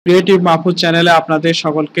Creative Mahfuz চ্যানেলে আপনাদের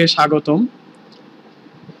সকলকে স্বাগতম।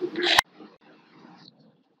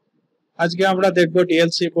 আজকে আমরা দেখব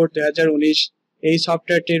ডিএলসি পোর্ট 2019 এই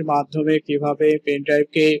সফটওয়্যারটির মাধ্যমে কিভাবে পেন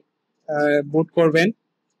ড্রাইভকে বুট করবেন।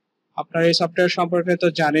 আপনারা এই সফটওয়্যার সম্পর্কে তো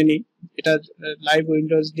জানেনই, এটা লাইভ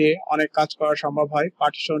উইন্ডোজ দিয়ে অনেক কাজ করা সম্ভব হয়।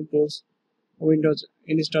 Partition tools, Windows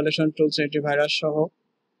installation tools, antivirus সহ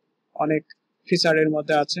অনেক ফিচারের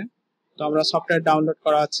মধ্যে আছে। তো আমরা সফটওয়্যার ডাউনলোড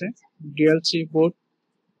করা আছে ডিএলসি বুট।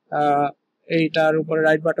 এইটার উপরে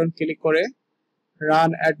রাইট বাটন ক্লিক করে রান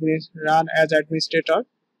অ্যাজ অ্যাডমিনিস্ট্রেটর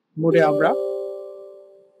মোডে আমরা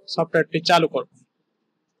সফটওয়্যারটি চালু করব।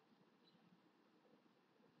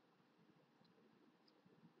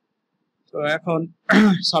 তো এখন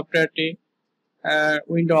সফটওয়্যারটি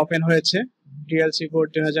উইন্ডো ওপেন হয়েছে, ডিএলসি পোর্ট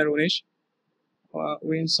 2019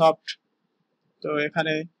 উইনসফট। তো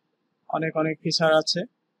এখানে অনেক ফিচার আছে।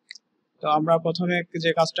 তো আমরা প্রথমে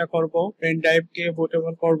যে কাজটা করব, পেন ড্রাইভকে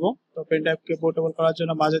বুটেবল করব। তো পেন ড্রাইভকে বুটেবল করার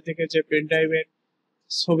জন্য মাঝের দিকে যে পেন ড্রাইভের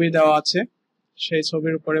ছবি দেওয়া আছে সেই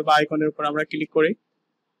ছবির উপরে বা আইকনের উপর আমরা ক্লিক করি।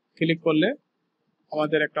 ক্লিক করলে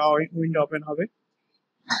আমাদের একটা উইন্ডো ওপেন হবে।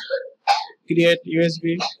 ক্রিয়েট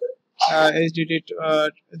ইউএসবি এইচডিডি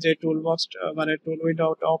যে টুল বক্স মানে টুল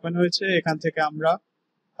উইন্ডোটা ওপেন হয়েছে, এখান থেকে আমরা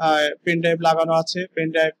পেন ড্রাইভ লাগানো আছে, পেন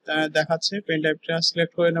ড্রাইভ দেখাচ্ছে, পেন ড্রাইভটা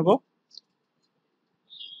সিলেক্ট করে নেব।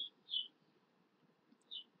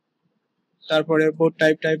 তারপরে বুট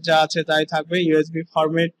টাইপ যা আছে তাই থাকবে। ইউএসবি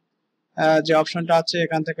ফরম্যাট যে অপশনটা আছে,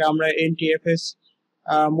 এখান থেকে আমরা এনটিএফএস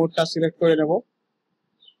মোডটা সিলেক্ট করে নেব।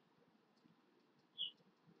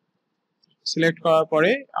 সিলেক্ট করার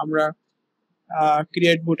পরে আমরা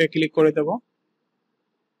ক্রিয়েট বুটে ক্লিক করে দেব।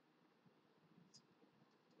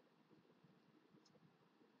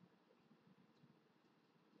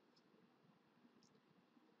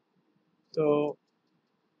 তো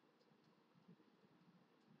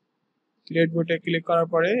ক্রিয়েট বুটে ক্লিক করার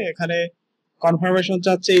পরে এখানে কনফার্মেশন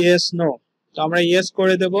চাচ্ছে ইয়েস নো। তো আমরা ইয়েস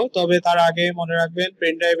করে দেব, তবে তার আগে মনে রাখবেন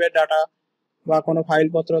পেন ড্রাইভের ডাটা বা কোনো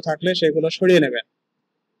ফাইলপত্র থাকলে সেগুলো সরিয়ে নেবেন।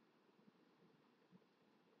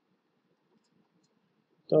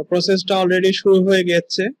 তো প্রসেসটা অলরেডি শুরু হয়ে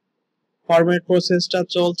গেছে, ফরম্যাট প্রসেসটা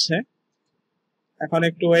চলছে। এখন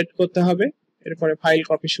একটু ওয়েট করতে হবে, এরপরে ফাইল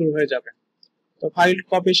কপি শুরু হয়ে যাবে। তো ফাইল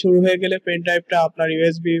কপি শুরু হয়ে গেলে পেন ড্রাইভটা আপনার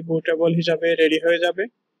ইউএসবি বুটেবল হিসাবে রেডি হয়ে যাবে।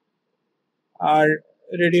 আর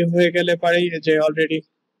রেডি হয়ে গেলে পরেই যে অলরেডি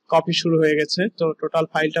কপি শুরু হয়ে গেছে, তো টোটাল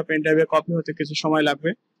ফাইলটা পেন ড্রাইভে কপি হতে কিছু সময়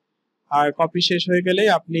লাগবে। আর কপি শেষ হয়ে গেলেই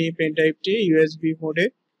আপনি পেন ড্রাইভটি ইউএসবি মোডে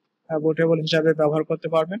বুটেবল হিসাবে ব্যবহার করতে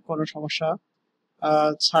পারবেন কোনো সমস্যা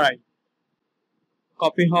ছাড়াই।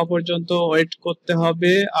 কপি হওয়া পর্যন্ত ওয়েট করতে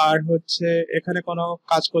হবে। আর হচ্ছে এখানে কোনো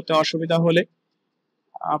কাজ করতে অসুবিধা হলে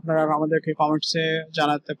আপনারা আমাদেরকে কমেন্টসে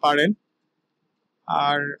জানাতে পারেন।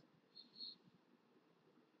 আর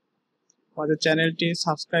আমাদের চ্যানেলটি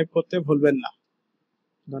সাবস্ক্রাইব করতে ভুলবেন না।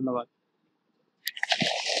 ধন্যবাদ।